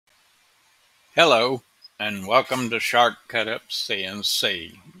Hello, and welcome to Shortcut Up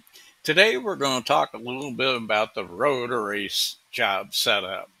CNC. Today we're going to talk a little bit about the Rotary Job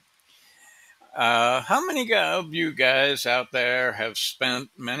Setup. How many of you guys out there have spent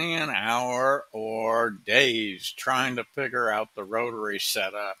many an hour or days trying to figure out the Rotary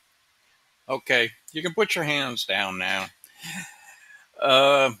setup? Okay, you can put your hands down now.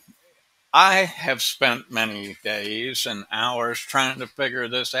 Uh, I have spent many days and hours trying to figure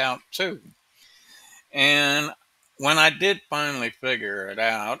this out too. And when I did finally figure it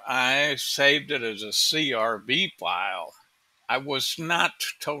out, I saved it as a CRV file. I was not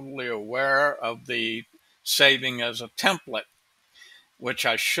totally aware of the saving as a template, which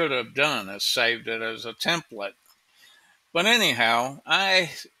I should have done, is saved it as a template. But anyhow,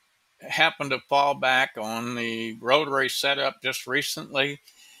 I happened to fall back on the Rotary setup just recently,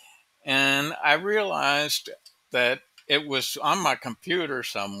 and I realized that it was on my computer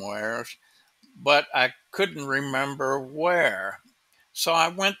somewhere, but I couldn't remember where. So I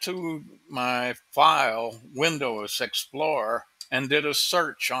went to my file, Windows Explorer, and did a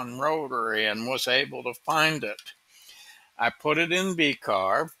search on Rotary and was able to find it. I put it in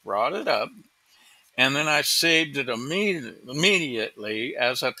VCarve, brought it up, and then I saved it immediately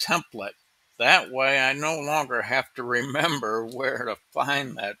as a template. That way I no longer have to remember where to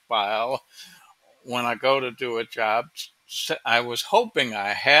find that file when I go to do a job. I was hoping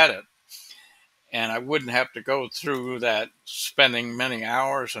I had it and I wouldn't have to go through that, spending many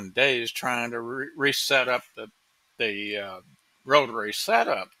hours and days trying to reset up the rotary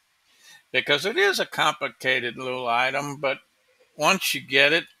setup, because it is a complicated little item. But once you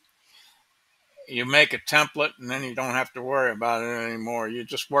get it, you make a template, and then you don't have to worry about it anymore. You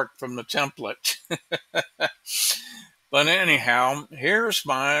just work from the template. But anyhow, here's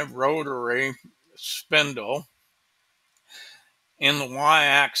my rotary spindle in the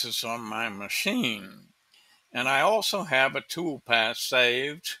y-axis on my machine. And I also have a toolpath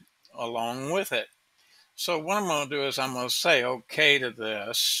saved along with it. So what I'm going to do is I'm going to say OK to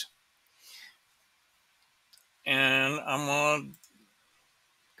this. And I'm going to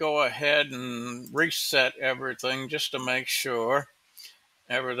go ahead and reset everything just to make sure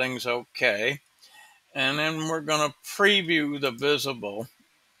everything's OK. And then we're going to preview the visible.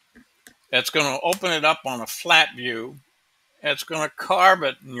 It's going to open it up on a flat view. It's going to carve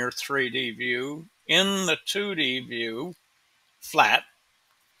it in your 3D view, in the 2D view, flat.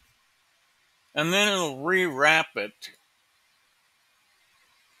 And then it'll rewrap it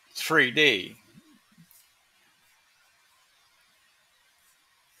 3D.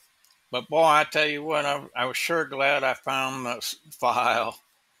 But boy, I tell you what, I was sure glad I found this file.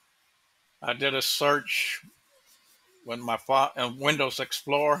 I did a search with my Windows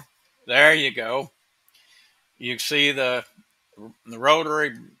Explorer. There you go. You see the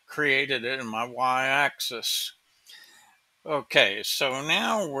rotary created it in my y-axis. Okay, so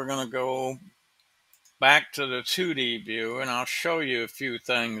now we're going to go back to the 2D view, and I'll show you a few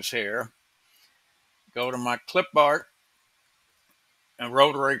things here. Go to my clip art and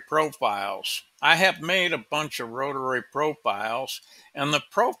rotary profiles. I have made a bunch of rotary profiles, and the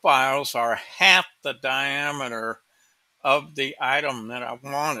profiles are half the diameter of the item that I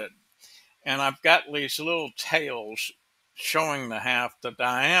wanted. And I've got these little tails showing the half the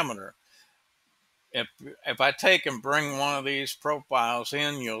diameter. If I take and bring one of these profiles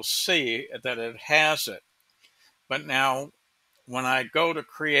in, you'll see that it has it. But now, when I go to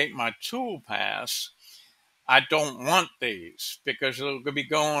create my tool paths, I don't want these, because it'll be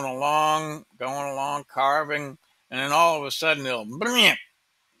going along, carving, and then all of a sudden it'll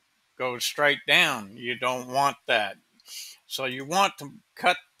go straight down. You don't want that. So you want to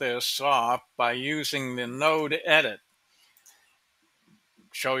cut this off by using the node edit.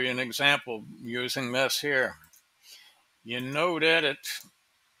 Show you an example using this here. You node edit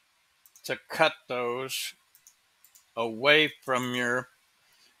to cut those away from your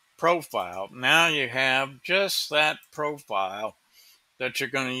profile. Now you have just that profile that you're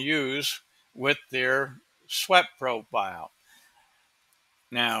going to use with their swept profile.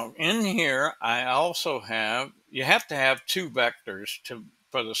 Now in here, I also have, you have to have two vectors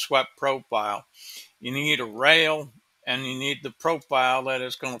for the swept profile. You need a rail and you need the profile that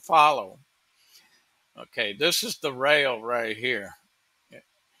is going to follow. Okay, this is the rail right here.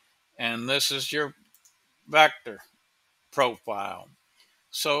 And this is your vector profile.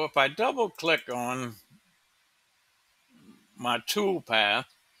 So if I double click on my tool path,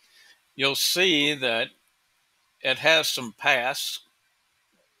 you'll see that it has some paths,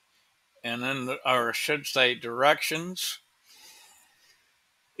 and then, or I should say directions.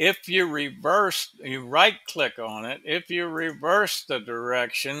 If you right click on it. If you reverse the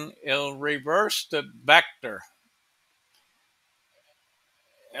direction, it'll reverse the vector,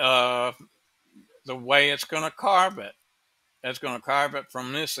 uh, the way it's going to carve it. It's going to carve it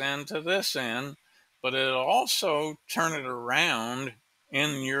from this end to this end, but it'll also turn it around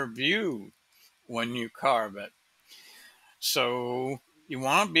in your view when you carve it. So you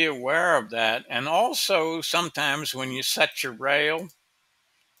want to be aware of that. And also, sometimes when you set your rail,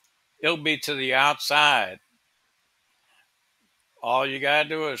 it'll be to the outside. All you got to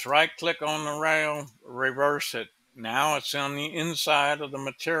do is right click on the rail, reverse it. Now it's on the inside of the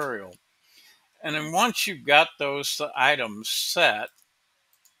material. And then once you've got those items set,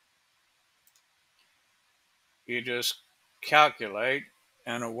 you just calculate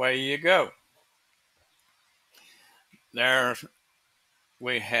and away you go. There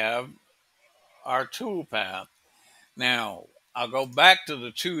we have our toolpath. Now I'll go back to the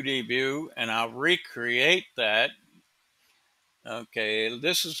 2D view and I'll recreate that. Okay,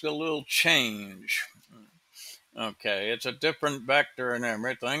 this is a little change. Okay, it's a different vector and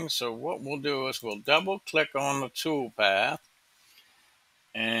everything. So what we'll do is we'll double click on the toolpath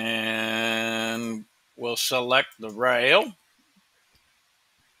and we'll select the rail.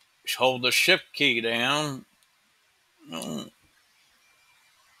 Hold the shift key down and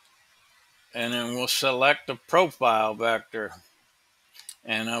then we'll select the profile vector.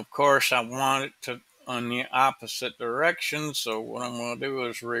 And of course I want it to on the opposite direction. So what I'm going to do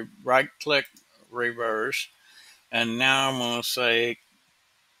is right click, reverse. And now I'm going to say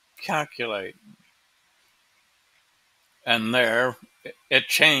calculate. And there it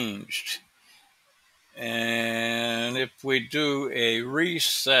changed. And if we do a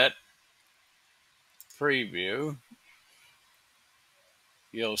reset preview,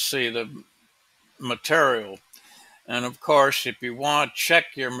 you'll see the material. And of course, if you want to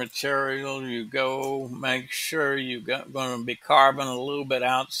check your material, you go make sure you're going to be carving a little bit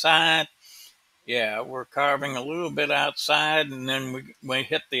outside. Yeah, we're carving a little bit outside, and then we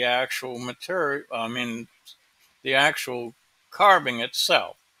hit the actual material, the actual carving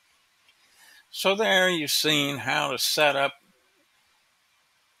itself. So there you've seen how to set up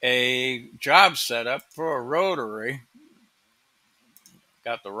a job setup for a rotary.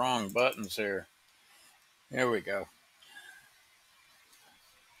 Got the wrong buttons here. Here we go.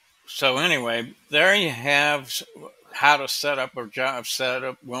 So anyway, there you have how to set up a job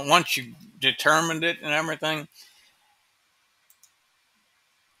setup. Well, once you determined it and everything,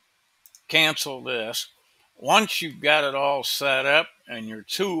 cancel this. Once you've got it all set up and your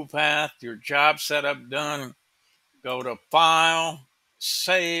toolpath, your job setup done, go to File,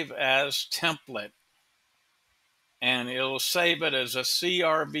 Save as Template, and it'll save it as a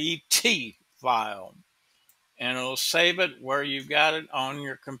CRVT file, and it'll save it where you got it on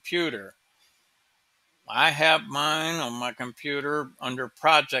your computer. I have mine on my computer under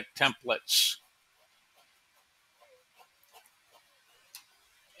Project Templates.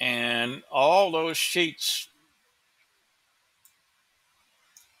 And all those sheets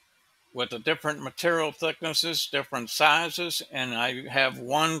with the different material thicknesses, different sizes, and I have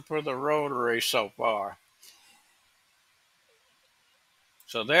one for the rotary so far.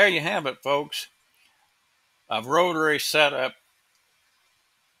 So there you have it, folks. A rotary setup.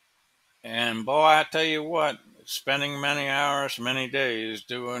 And boy, I tell you what, spending many hours, many days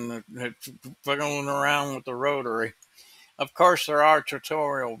doing fiddling around with the rotary. Of course, there are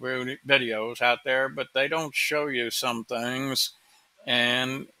tutorial videos out there, but they don't show you some things,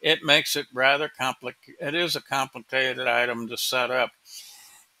 and it makes it rather complicated. It is a complicated item to set up,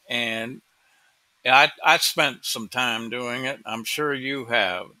 and I spent some time doing it. I'm sure you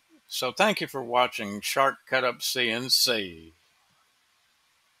have. So thank you for watching Shark Cut Up CNC.